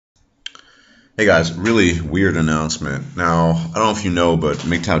Hey guys, really weird announcement. Now, I don't know if you know, but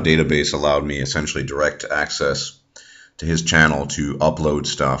MGTOW Database allowed me essentially direct access to his channel to upload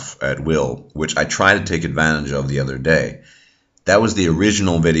stuff at will, which I tried to take advantage of the other day. That was the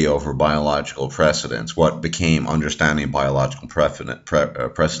original video for biological precedence, what became Understanding Biological Precedence,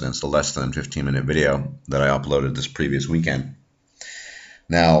 the less than 15-minute video that I uploaded this previous weekend.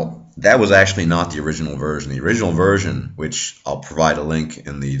 Now, that was actually not the original version. The original version, which I'll provide a link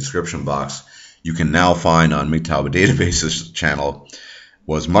in the description box, you can now find on MGTOW Database's channel,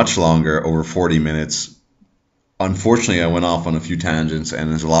 was much longer, over 40 minutes. Unfortunately, I went off on a few tangents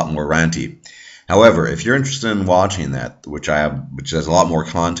and is a lot more ranty. However, if you're interested in watching that, which has a lot more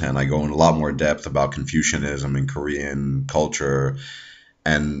content, I go into a lot more depth about Confucianism and Korean culture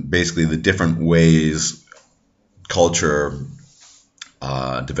and basically the different ways culture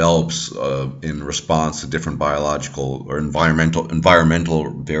develops in response to different biological or environmental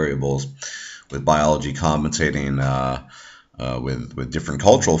variables, with biology compensating with different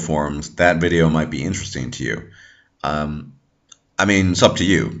cultural forms. That video might be interesting to you. I mean, it's up to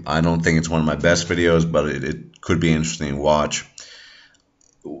you. I don't think it's one of my best videos, but it could be interesting to watch.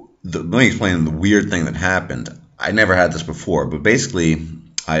 Let me explain the weird thing that happened. I never had this before, but basically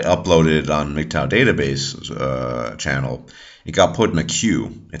I uploaded on MGTOW Database channel. It got put in a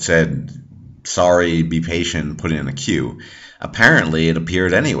queue. It said, sorry, be patient, put it in a queue. Apparently it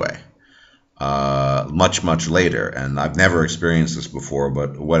appeared anyway, much later, and I've never experienced this before,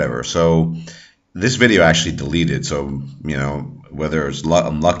 but whatever. So this video actually deleted, so you know, whether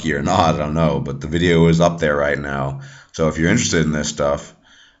I'm lucky or not, I don't know, but the video is up there right now. So if you're interested in this stuff,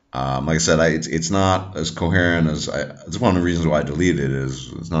 like I said, it's not as coherent as it's one of the reasons why I deleted it,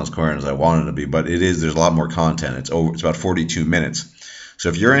 is it's not as coherent as I wanted it to be, but it is. There's a lot more content. It's about 42 minutes. So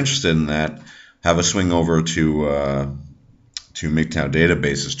if you're interested in that, have a swing over to MGTOW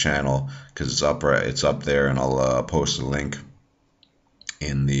Database's channel, because it's up there, and I'll post a link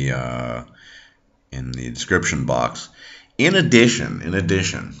in the description box. In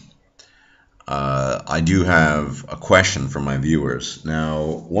addition, I do have a question for my viewers. Now,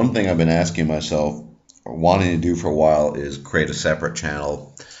 one thing I've been asking myself, or wanting to do for a while, is create a separate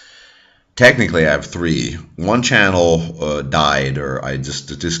channel. Technically, I have three. One channel died, or I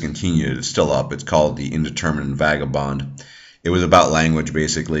just discontinued. It's still up. It's called The Indeterminate Vagabond. It was about language,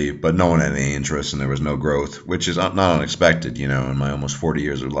 basically, but no one had any interest, and there was no growth, which is not unexpected. You know, in my almost 40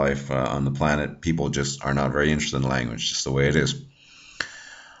 years of life on the planet, people just are not very interested in language, just the way it is.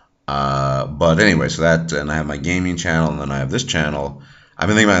 But anyway, so that, and I have my gaming channel, and then I have this channel. I've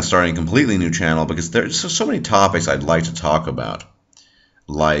been thinking about starting a completely new channel because there's so many topics I'd like to talk about,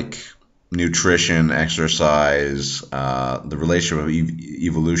 like nutrition, exercise, the relationship of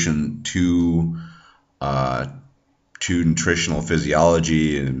evolution to nutritional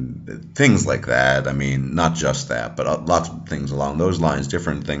physiology and things like that. I mean, not just that, but lots of things along those lines,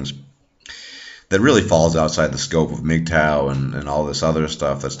 different things that really falls outside the scope of MGTOW and all this other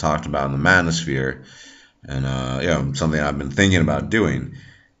stuff that's talked about in the manosphere, and you know, something I've been thinking about doing.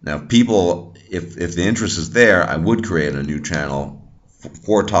 Now, people, if the interest is there, I would create a new channel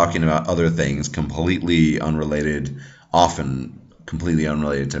for talking about other things completely unrelated, often completely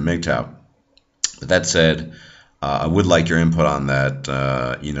unrelated to MGTOW. But that said, I would like your input on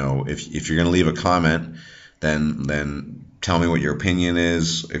that. You know, if you're going to leave a comment, then tell me what your opinion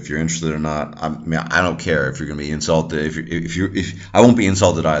is, if you're interested or not. I mean, I don't care if you're going to be insulted. If I won't be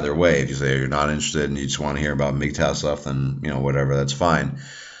insulted either way. If you say you're not interested and you just want to hear about MGTOW stuff, then you know, whatever, that's fine.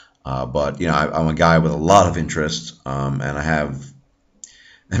 But you know, I'm a guy with a lot of interest, and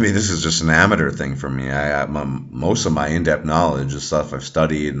I mean, this is just an amateur thing for me. Most of my in-depth knowledge is stuff I've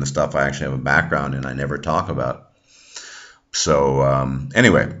studied and the stuff I actually have a background in, I never talk about. So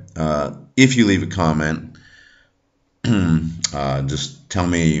anyway, if you leave a comment, just tell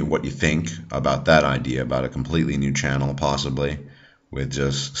me what you think about that idea, about a completely new channel, possibly with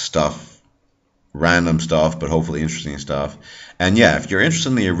just stuff, random stuff, but hopefully interesting stuff. And yeah, if you're interested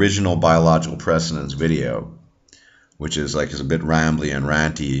in the original biological precedence video, which is a bit rambly and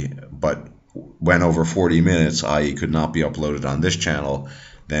ranty, but went over 40 minutes, i.e. could not be uploaded on this channel,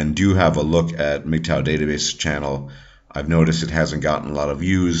 then do have a look at MGTOW Database channel. I've noticed it hasn't gotten a lot of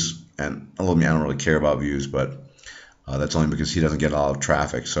views, and I don't really care about views, but that's only because he doesn't get a lot of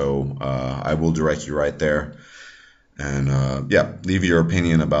traffic. So I will direct you right there. And yeah, leave your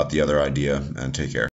opinion about the other idea, and take care.